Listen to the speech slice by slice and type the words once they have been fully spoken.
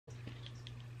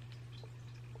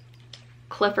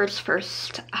Clifford's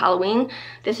First Halloween.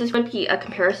 This is going to be a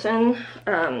comparison.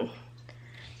 I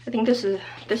think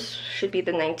this should be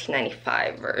the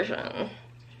 1995 version.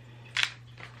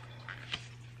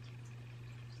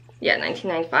 Yeah,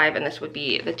 1995, and this would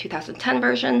be the 2010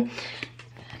 version.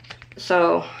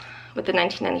 So with the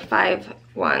 1995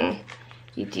 one,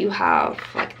 you do have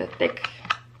like the thick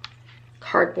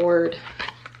cardboard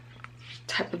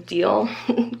type of deal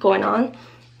going on.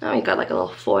 Now you got like a little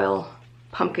foil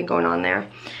pumpkin going on there.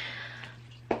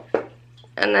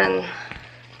 And then,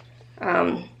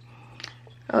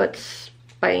 it's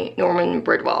by Norman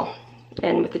Bridwell.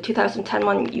 And with the 2010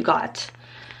 one, you got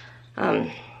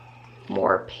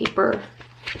more paperback.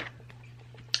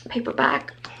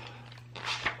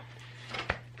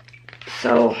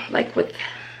 So like with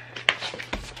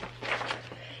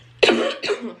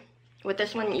with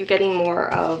this one, you're getting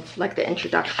more of like the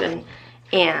introduction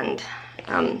and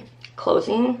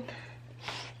closing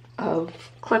of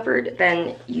Clifford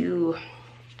than you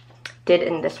did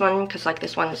in this one, because like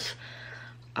this one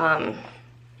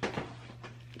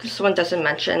doesn't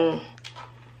mention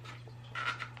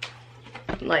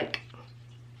like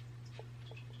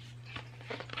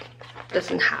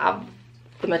doesn't have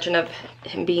the mention of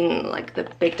him being like the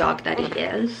big dog that he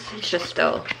is. He's just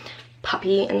still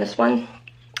puppy in this one.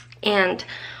 And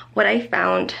what I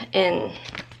found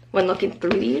when looking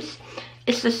through these,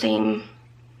 it's the same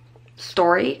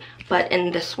story, but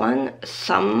in this one,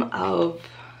 some of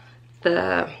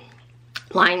the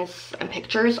lines and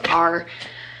pictures are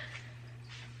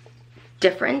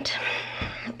different.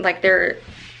 Like they're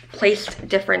placed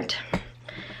different,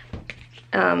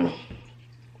 then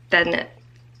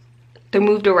they're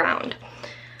moved around.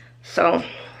 So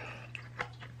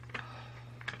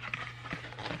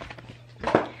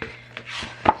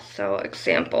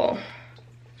example,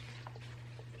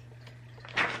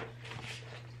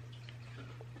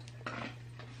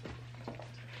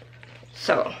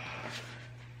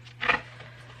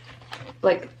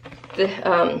 like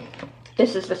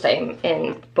this is the same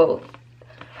in both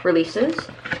releases.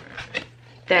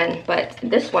 But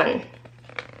this one,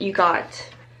 you got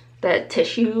the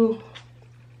tissue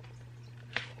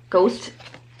ghost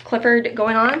Clifford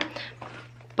going on.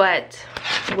 But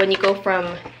when you go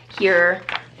from here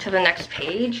to the next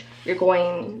page, you're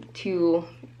going to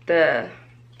the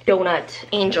donut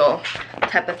angel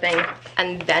type of thing,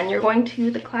 and then you're going to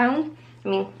the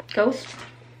ghost.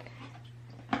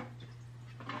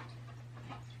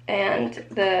 And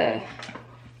the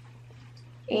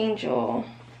angel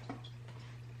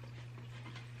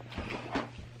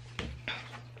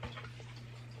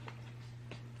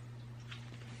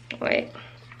wait.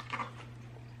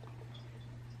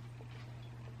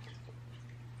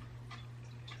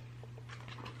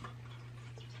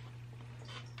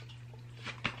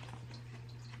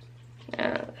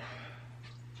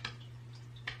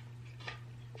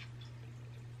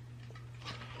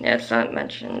 Yeah, it's not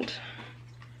mentioned.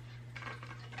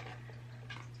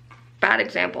 Bad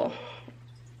example.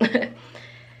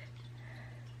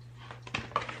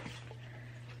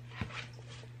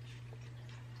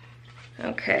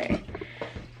 Okay.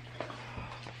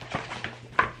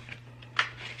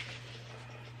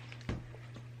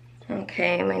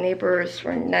 Okay, my neighbors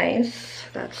were nice.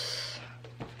 That's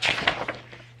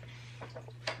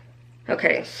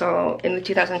okay. So in the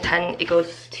 2010, it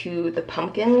goes to the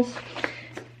pumpkins,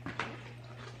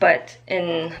 but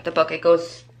in the book, it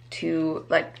goes to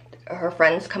like her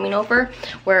friends coming over,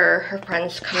 where her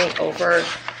friends coming over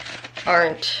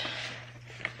aren't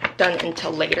done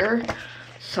until later.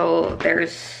 So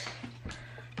there's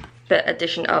the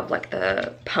addition of like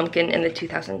the pumpkin in the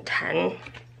 2010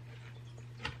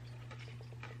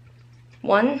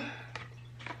 one.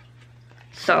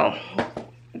 So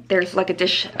there's like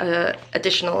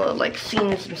additional like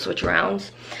scenes and switch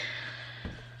arounds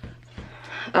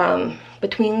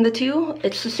between the two.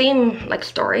 It's the same like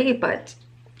story, but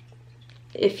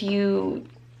if you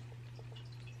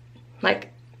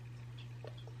like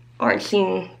aren't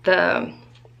seeing the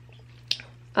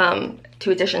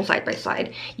two editions side by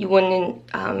side, you wouldn't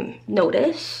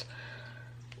notice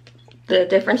the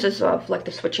differences of like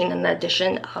the switching and the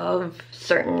addition of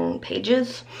certain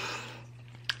pages.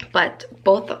 But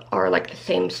both are like the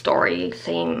same story,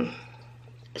 same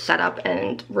setup,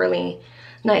 and really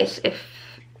nice if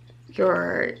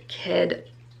your kid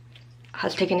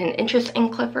has taken an interest in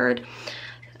Clifford.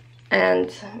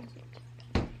 And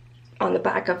on the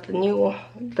back of the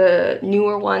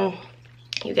newer one,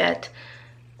 you get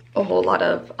a whole lot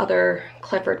of other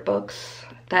Clifford books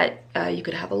that you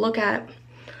could have a look at.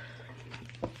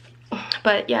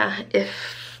 But yeah,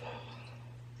 if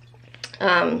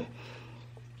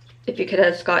your kid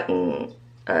has gotten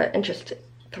interest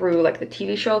through like the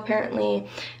TV show apparently,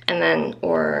 and then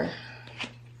or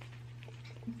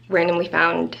randomly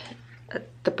found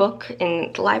the book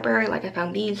in the library, like I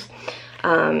found these.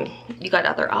 You got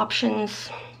other options.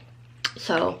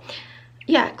 So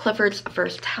yeah, Clifford's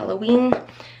First Halloween.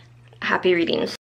 Happy readings.